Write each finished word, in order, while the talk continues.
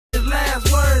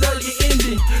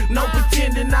shit. No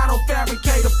pretending, I don't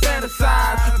fabricate or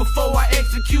fantasize. Before I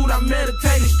execute, I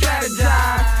meditate and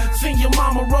strategize. Sing your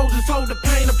mama roses, hold the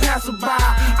pain to passerby.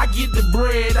 I get the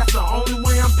bread, that's the only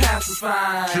way I'm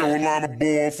pacified. Carolina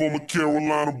born from a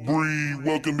Carolina breed.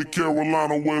 Welcome to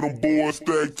Carolina where them boys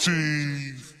stack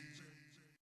cheese.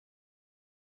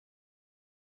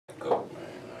 Go.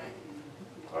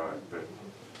 Alright, bet.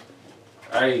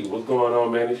 Hey, what's going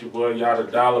on, man? It's your boy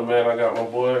Yadda, man. I got my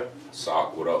boy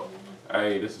Sock, what up?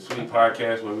 Hey, this is a sweet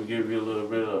podcast where we give you a little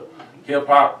bit of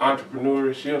hip-hop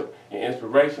entrepreneurship and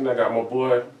inspiration. I got my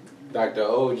boy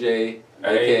Dr.OJ,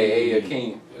 aka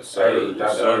Keem. Yes, sir. Hey,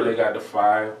 Dr.OJ got the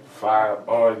five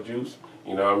orange juice,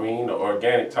 you know what I mean? The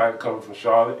organic type coming from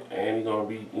Charlotte. And he gonna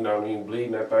be, you know what I mean,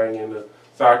 bleeding that thing into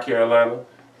South Carolina,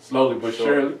 slowly but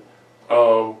surely.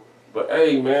 But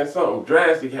hey, man, something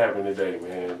drastic happened today,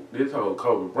 man. This whole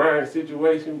Kobe Bryant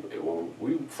situation, when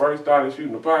we first started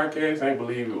shooting the podcast, I ain't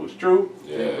believe it was true.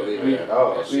 Yeah,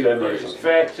 We done did some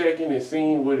fact checking and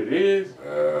seen what it is.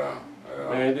 Yeah.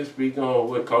 Man, just speak on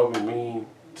what Kobe mean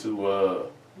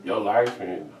to your life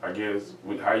and I guess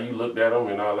with how you looked at him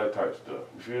and all that type of stuff.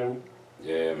 You feel me?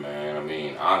 Yeah, man. I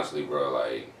mean, honestly, bro,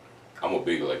 like, I'm a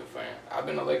big Laker fan. I've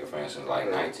been a Laker fan since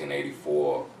like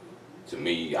 1984. To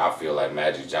me, I feel like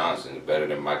Magic Johnson is better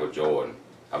than Michael Jordan.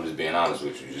 I'm just being honest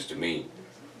with you, just to me.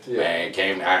 Yeah.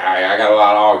 Man, I got a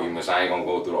lot of arguments. I ain't gonna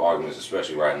go through the arguments,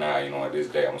 especially right now, you know, at this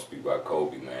day I'm gonna speak about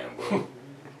Kobe, man. But,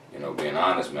 you know, being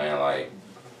honest, man, like,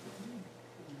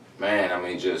 man, I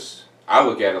mean, just, I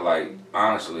look at it like,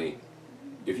 honestly,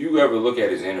 if you ever look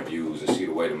at his interviews and see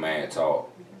the way the man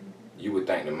talk, you would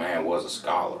think the man was a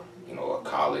scholar, you know, a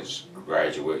college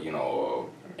graduate, you know,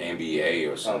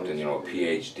 MBA or something, you know, a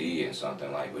PhD and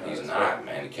something like, but he's not,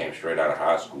 man. He came straight out of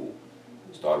high school,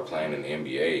 started playing in the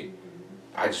NBA.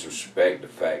 I just respect the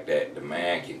fact that the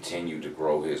man continued to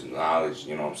grow his knowledge,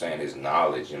 you know what I'm saying, his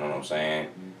knowledge, you know what I'm saying,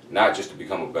 not just to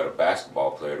become a better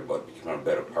basketball player, but to become a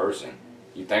better person.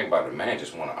 You think about it, the man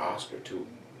just won an Oscar too.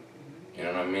 You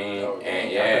know what I mean? Oh,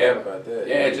 and I forgot about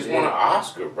that. just won an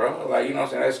Oscar, bro. Like, you know what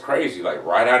I'm saying? That's crazy. Like,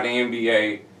 right out the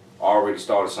NBA, already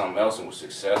started something else and was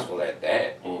successful at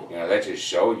that. You know, that just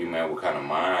showed you, man, what kind of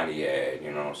mind he had,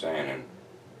 you know what I'm saying? And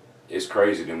it's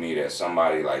crazy to me that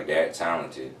somebody like that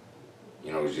talented,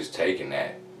 you know, was just taking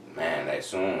that, man, that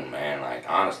soon, man. Like,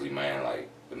 honestly, man, like,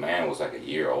 the man was like a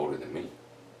year older than me.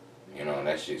 You know, and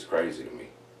that shit's crazy to me.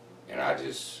 And I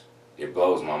just, it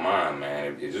blows my mind,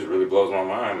 man. It just really blows my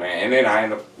mind, man. And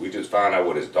then we just found out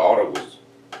what his daughter was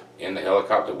in the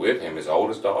helicopter with him, his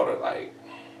oldest daughter, like,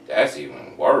 that's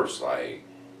even worse. Like,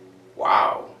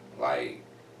 wow. Like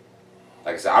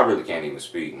I said, I really can't even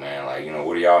speak, man. Like, you know,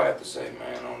 what do y'all have to say,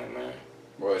 man, on it, man?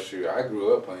 Well, shoot, I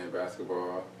grew up playing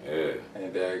basketball. Yeah.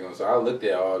 And daggone, so I looked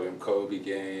at all them Kobe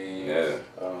games. Yeah.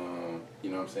 You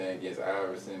know what I'm saying, against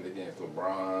Iverson, against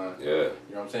LeBron. Yeah. You know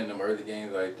what I'm saying, them early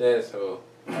games like that. So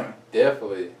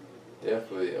definitely,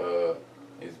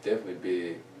 it's definitely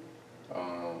big.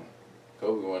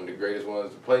 Kobe one of the greatest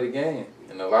ones to play the game,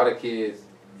 and a lot of kids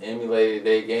emulated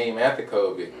their game after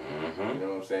Kobe. You know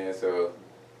what I'm saying? So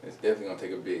it's definitely gonna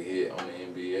take a big hit on the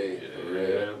NBA.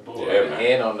 Yeah, boy. Yeah, man.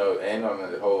 And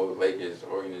on the whole Lakers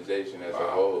organization as a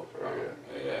whole. For real.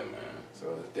 Yeah, man.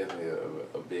 So it's definitely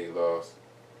a big loss,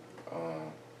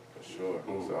 for sure.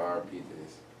 So RIP to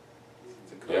this.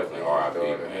 Definitely RIP,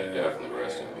 man. Definitely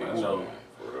rest in peace, I know. man.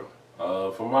 For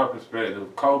real. From my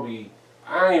perspective, Kobe,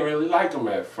 I ain't really like him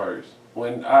at first.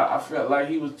 When I felt like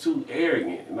he was too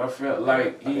arrogant, and I felt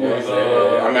like he was.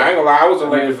 I mean, I ain't gonna lie, I was a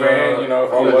Laker fan. You know,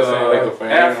 if I wasn't a Laker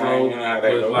fan, Afro, you know how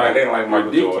they go. I didn't like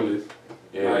Michael Jordan.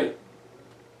 Yeah. Like,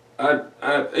 I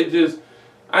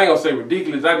ain't gonna say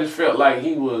ridiculous. I just felt like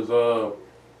he was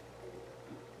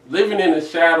living in the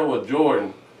shadow of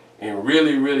Jordan, and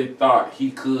really thought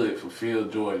he could fulfill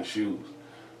Jordan's shoes.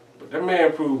 But that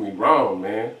man proved me wrong,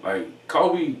 man. Like,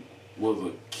 Kobe was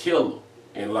a killer,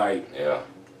 and like. Yeah.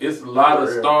 It's a lot of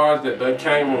stars that done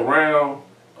came around.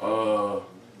 A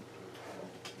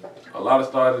lot of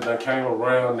stars that done came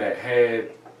around that had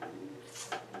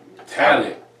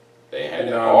talent. They had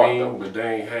you that know what I mean? though. But they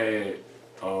ain't had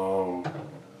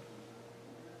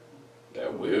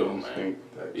that will, man.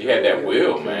 He had that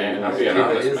will, man. I'm being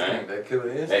honest, man. That killer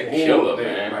instinct. That killer,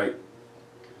 man. Like,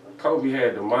 Kobe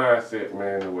had the mindset,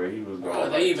 man, the way he was going to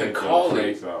they even take call the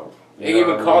it. face off. They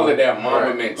even call it that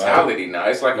Mamba mentality now.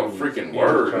 It's like a freaking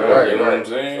word, now, you know what I'm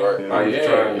saying? Like,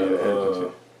 trying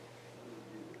to,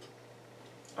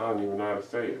 I don't even know how to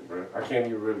say it, bro. I can't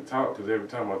even really talk because every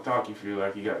time I talk, you feel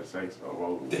like you got to say something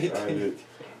over me.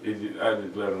 I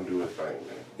just let him do his thing,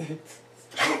 man.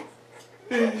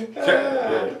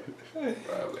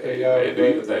 Hey, do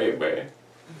your thing, man.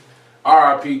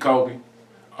 R.I.P. Kobe.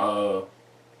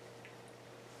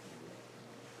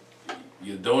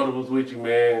 Your daughter was with you,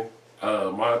 man.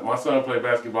 My son played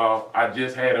basketball. I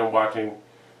just had him watching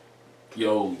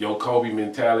your Kobe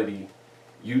mentality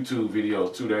YouTube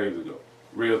videos 2 days ago.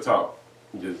 Real talk.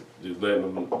 Just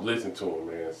letting them listen to him,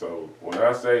 man. So when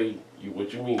I say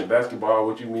what you mean to basketball,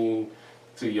 what you mean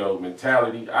to your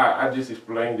mentality, I just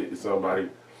explained it to somebody.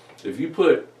 If you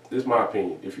put, this is my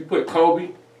opinion, if you put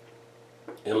Kobe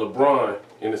and LeBron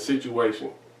in a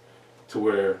situation to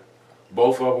where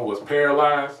both of them was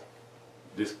paralyzed,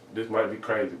 this might be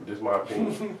crazy, but this is my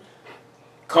opinion.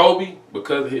 Kobe,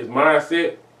 because of his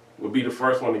mindset, would be the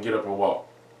first one to get up and walk.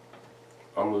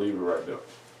 I'm gonna leave it right there.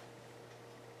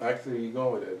 Actually, you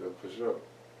going with that though, for sure.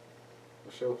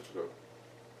 For sure.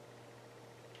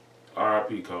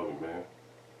 R.I.P. Kobe, man.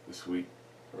 This week.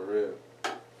 For real.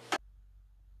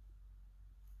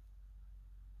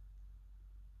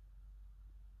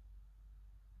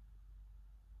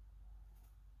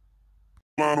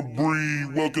 Carolina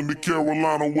breed, welcome to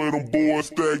Carolina where them boys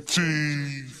stack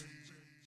cheese.